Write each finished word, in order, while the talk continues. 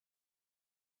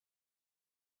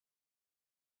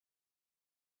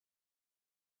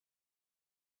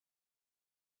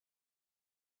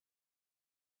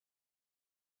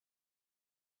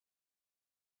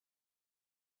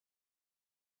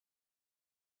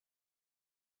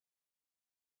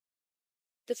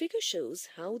The figure shows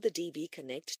how the DB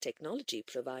Connect technology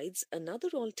provides another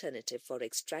alternative for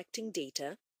extracting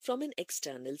data from an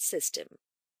external system.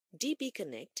 DB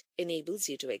Connect enables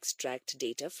you to extract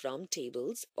data from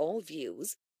tables or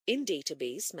views in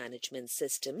database management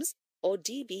systems or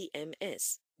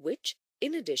DBMS, which,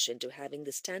 in addition to having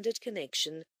the standard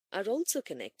connection, are also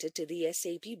connected to the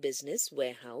SAP Business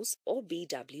Warehouse or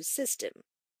BW system,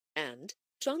 and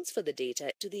transfer the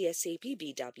data to the SAP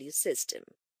BW system.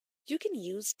 You can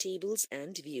use tables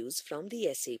and views from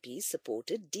the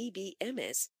SAP-supported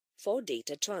DBMS for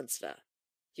data transfer.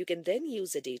 You can then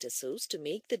use a data source to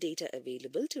make the data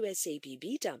available to SAP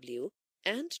BW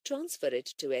and transfer it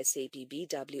to SAP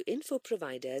BW info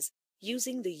providers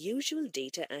using the usual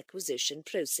data acquisition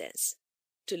process.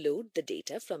 To load the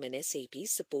data from an SAP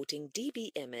supporting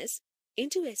DBMS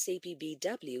into SAP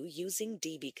BW using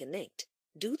DB Connect,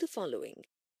 do the following.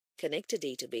 Connect a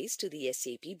database to the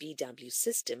SAP BW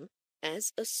system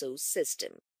as a source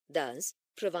system, thus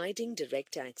providing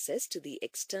direct access to the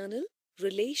external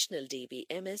Relational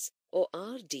DBMS or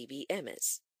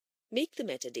RDBMS. Make the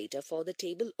metadata for the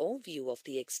table or view of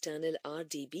the external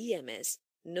RDBMS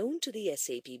known to the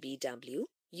SAP BW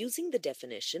using the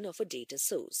definition of a data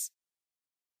source.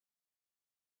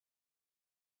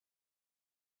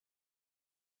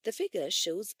 The figure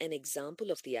shows an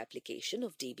example of the application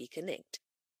of DB Connect.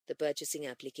 The purchasing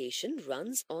application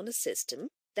runs on a system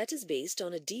that is based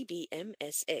on a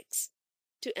DBMSX.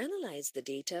 To analyze the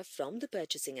data from the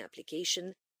purchasing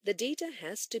application, the data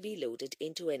has to be loaded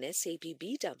into an SAP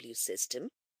BW system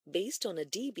based on a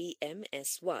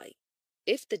DBMSY.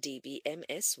 If the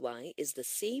DBMSY is the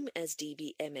same as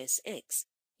DBMSX,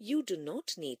 you do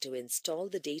not need to install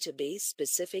the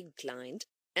database-specific client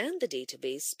and the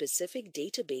database-specific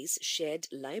database shared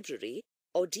library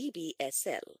or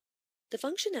DBSL. The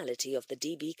functionality of the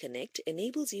DB Connect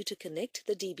enables you to connect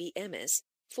the DBMS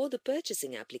for the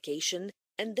purchasing application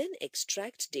and then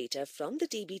extract data from the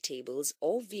DB tables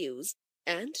or views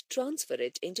and transfer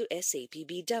it into SAP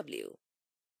BW.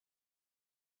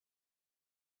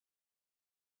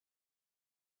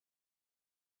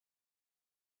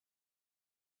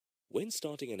 When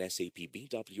starting an SAP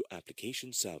BW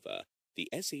application server, the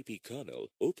SAP kernel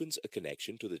opens a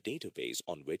connection to the database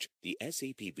on which the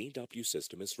SAP BW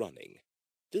system is running.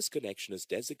 This connection is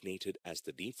designated as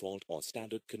the default or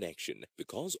standard connection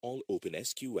because all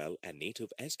OpenSQL and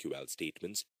native SQL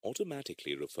statements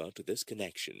automatically refer to this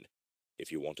connection. If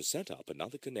you want to set up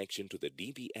another connection to the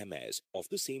DBMS of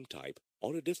the same type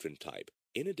or a different type,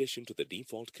 in addition to the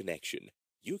default connection,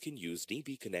 you can use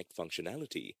DB Connect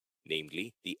functionality,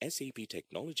 namely the SAP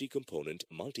Technology Component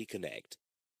Multi-Connect.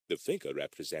 The figure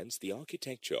represents the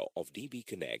architecture of DB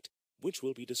Connect, which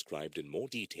will be described in more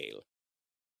detail.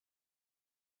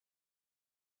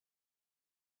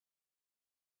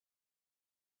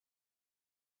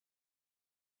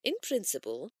 In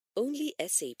principle, only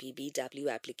SAP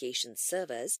BW application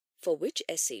servers for which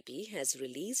SAP has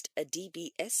released a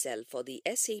DBSL for the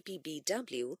SAP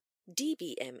BW,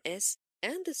 DBMS,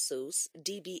 and the source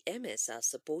DBMS are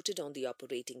supported on the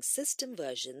operating system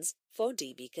versions for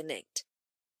DB Connect.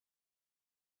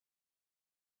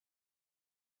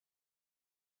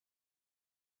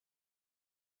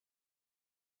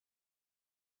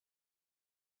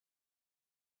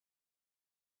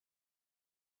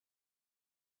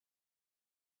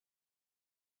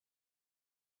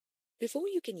 Before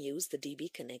you can use the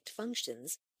DB Connect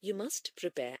functions, you must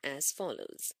prepare as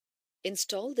follows.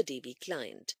 Install the DB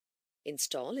client.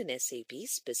 Install an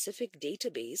SAP-specific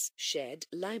database shared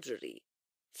library.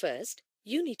 First,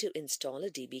 you need to install a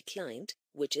DB client,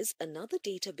 which is another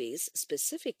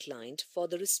database-specific client for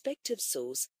the respective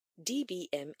source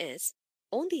DBMS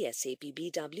on the SAP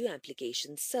BW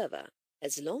application server,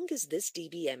 as long as this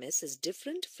DBMS is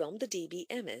different from the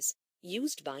DBMS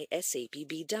used by SAP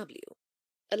BW.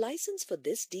 A license for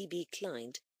this DB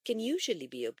client can usually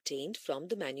be obtained from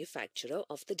the manufacturer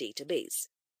of the database.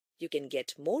 You can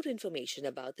get more information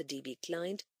about the DB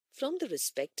client from the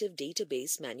respective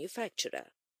database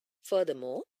manufacturer.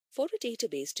 Furthermore, for a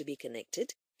database to be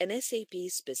connected, an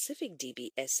SAP-specific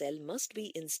DBSL must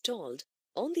be installed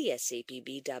on the SAP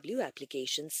BW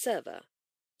application server.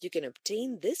 You can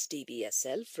obtain this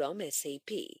DBSL from SAP.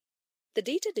 The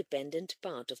data-dependent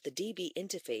part of the DB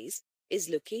interface is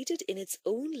located in its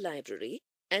own library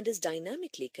and is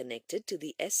dynamically connected to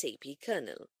the SAP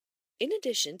kernel. In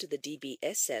addition to the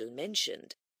DBSL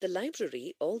mentioned, the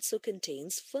library also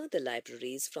contains further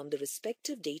libraries from the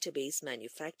respective database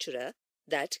manufacturer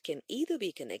that can either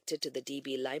be connected to the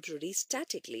DB library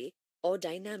statically or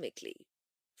dynamically.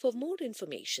 For more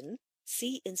information,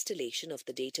 see installation of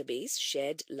the database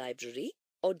shared library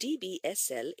or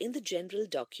DBSL in the general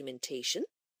documentation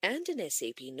and in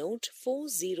SAP Note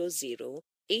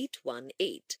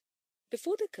 400818.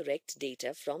 Before the correct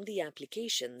data from the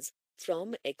applications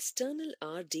from external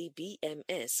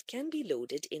RDBMS can be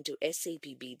loaded into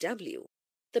SAP BW,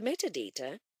 the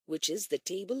metadata, which is the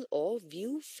table or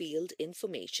view field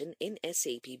information in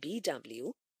SAP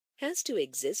BW, has to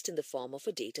exist in the form of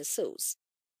a data source.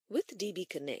 With DB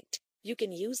Connect, you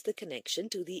can use the connection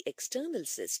to the external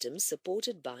system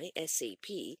supported by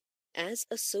SAP as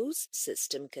a source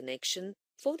system connection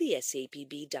for the SAP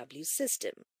BW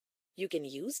system. You can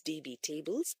use DB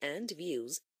tables and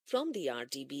views from the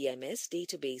RDBMS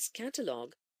database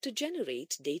catalog to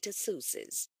generate data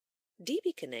sources.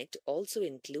 DB Connect also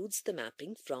includes the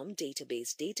mapping from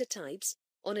database data types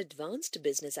on Advanced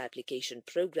Business Application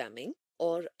Programming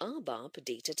or ABAP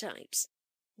data types.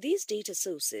 These data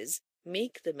sources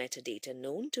make the metadata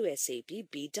known to SAP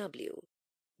BW.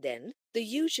 Then, the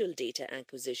usual data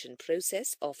acquisition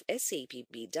process of SAP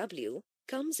BW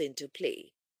comes into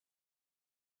play.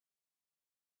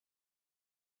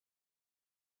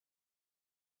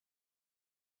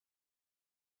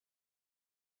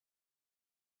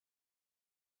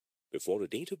 Before a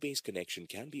database connection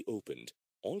can be opened,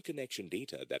 all connection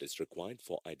data that is required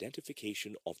for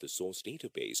identification of the source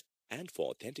database and for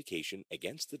authentication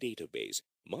against the database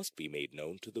must be made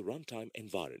known to the runtime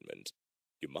environment.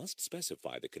 You must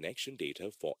specify the connection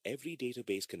data for every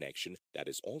database connection that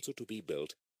is also to be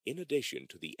built in addition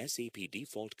to the SAP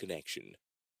default connection.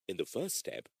 In the first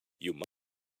step, you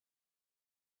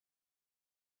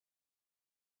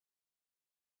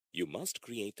must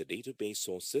create the database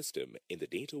source system in the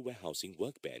data warehousing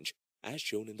workbench as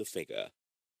shown in the figure.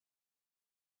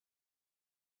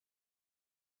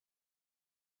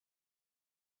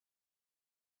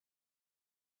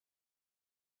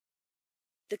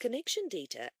 The connection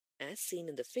data, as seen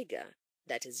in the figure,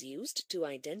 that is used to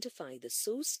identify the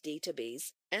source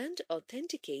database and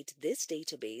authenticate this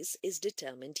database is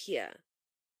determined here.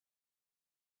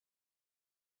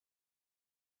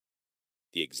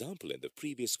 The example in the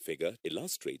previous figure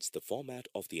illustrates the format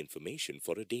of the information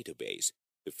for a database.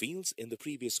 The fields in the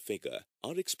previous figure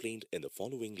are explained in the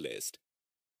following list.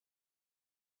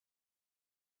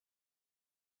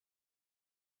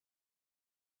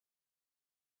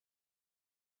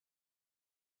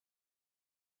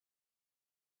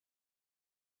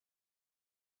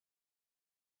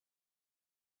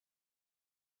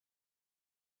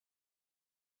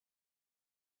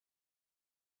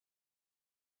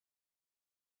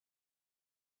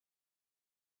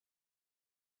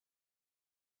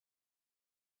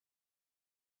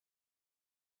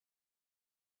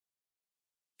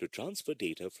 To transfer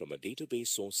data from a database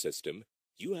source system,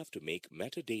 you have to make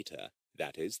metadata,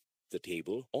 that is, the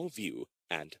table or view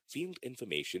and field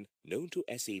information known to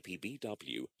SAP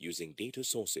BW using data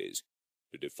sources.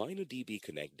 To define a DB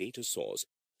Connect data source,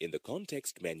 in the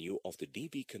context menu of the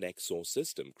DB Connect source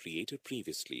system created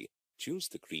previously, choose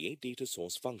the Create Data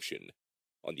Source function.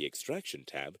 On the Extraction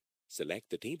tab,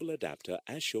 select the table adapter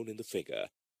as shown in the figure.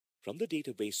 From the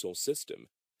database source system,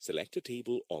 select a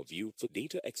table or view for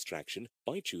data extraction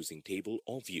by choosing Table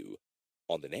or View.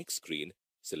 On the next screen,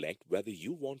 select whether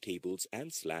you want tables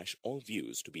and / or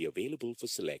views to be available for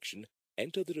selection,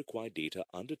 enter the required data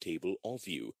under Table or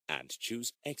View, and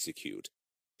choose Execute.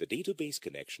 The database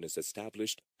connection is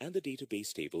established and the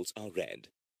database tables are read.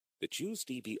 The Choose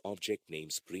DB object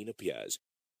name screen appears.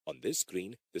 On this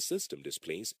screen, the system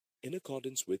displays, in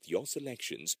accordance with your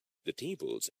selections, the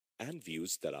tables and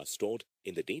views that are stored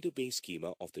in the database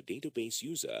schema of the database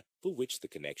user for which the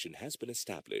connection has been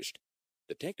established.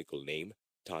 The technical name,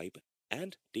 type,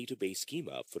 and database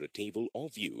schema for a table or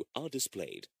view are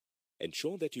displayed.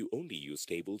 Ensure that you only use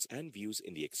tables and views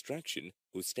in the extraction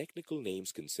whose technical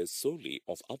names consist solely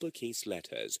of uppercase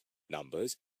letters,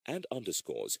 numbers, and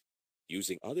underscores.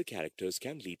 Using other characters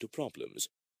can lead to problems.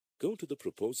 Go to the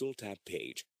Proposal tab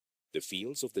page. The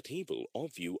fields of the table or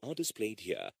view are displayed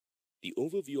here. The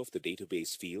overview of the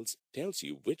database fields tells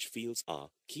you which fields are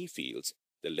key fields,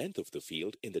 the length of the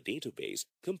field in the database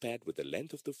compared with the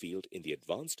length of the field in the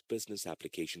Advanced Business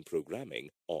Application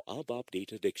Programming or ABAP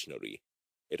Data Dictionary.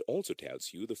 It also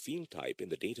tells you the field type in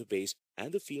the database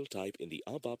and the field type in the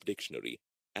ABAP Dictionary.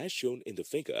 As shown in the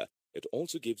figure, it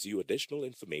also gives you additional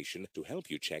information to help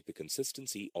you check the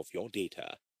consistency of your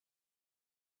data.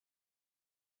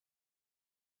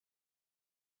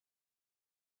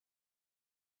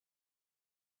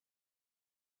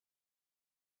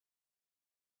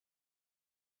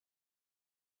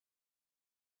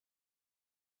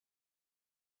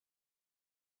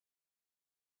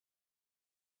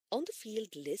 On the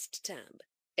Field List tab,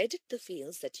 edit the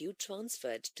fields that you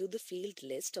transferred to the field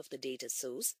list of the data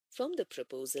source from the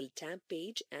Proposal tab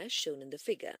page as shown in the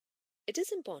figure. It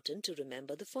is important to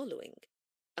remember the following.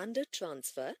 Under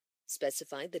Transfer,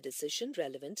 specify the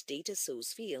decision-relevant data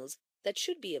source fields that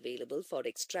should be available for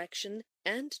extraction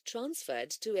and transferred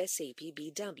to SAP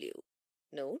BW.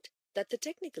 Note that the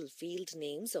technical field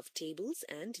names of tables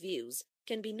and views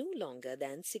can be no longer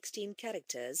than 16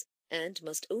 characters and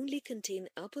must only contain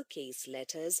uppercase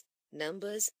letters,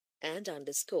 numbers, and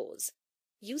underscores.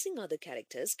 Using other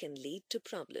characters can lead to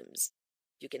problems.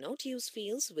 You cannot use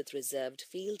fields with reserved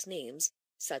field names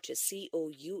such as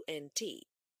COUNT.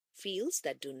 Fields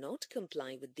that do not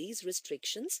comply with these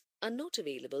restrictions are not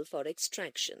available for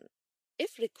extraction.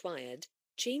 If required,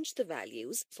 change the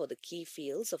values for the key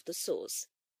fields of the source.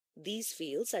 These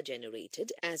fields are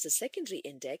generated as a secondary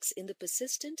index in the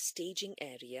Persistent Staging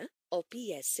Area or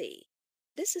PSA.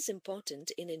 This is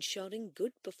important in ensuring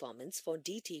good performance for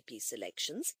DTP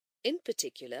selections, in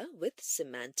particular with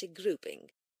semantic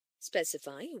grouping.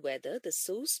 Specify whether the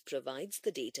source provides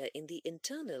the data in the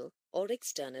internal or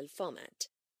external format.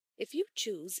 If you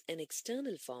choose an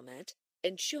external format,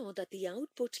 ensure that the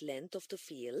output length of the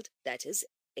field, that is,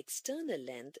 external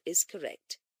length, is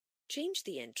correct. Change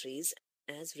the entries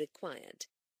as required.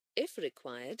 If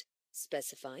required,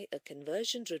 specify a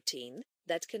conversion routine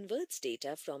that converts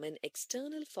data from an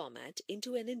external format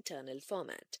into an internal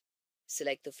format.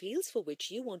 Select the fields for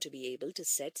which you want to be able to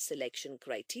set selection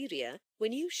criteria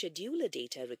when you schedule a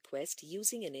data request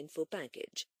using an info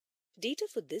package. Data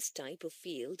for this type of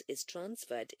field is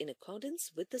transferred in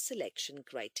accordance with the selection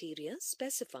criteria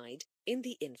specified in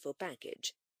the info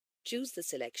package. Choose the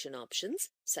selection options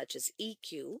such as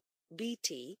EQ,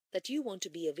 BT that you want to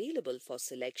be available for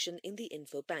selection in the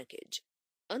info package.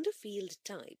 Under field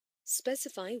type,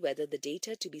 specify whether the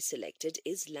data to be selected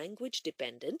is language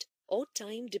dependent or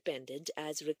time dependent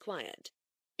as required.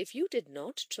 If you did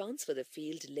not transfer the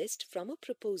field list from a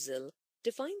proposal,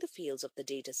 define the fields of the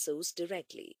data source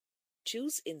directly.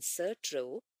 Choose Insert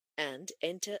Row and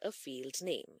enter a field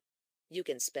name. You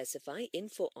can specify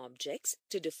info objects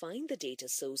to define the data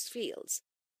source fields.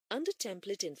 Under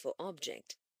Template Info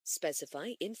Object,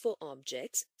 specify info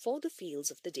objects for the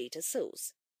fields of the data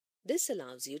source. This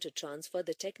allows you to transfer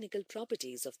the technical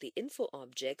properties of the info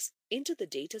objects into the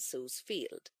data source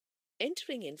field.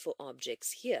 Entering info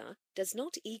objects here does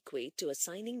not equate to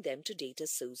assigning them to data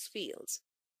source fields.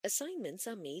 Assignments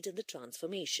are made in the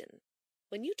transformation.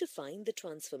 When you define the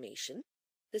transformation,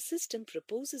 the system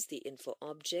proposes the info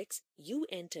objects you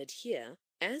entered here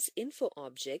as info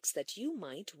objects that you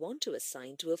might want to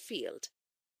assign to a field.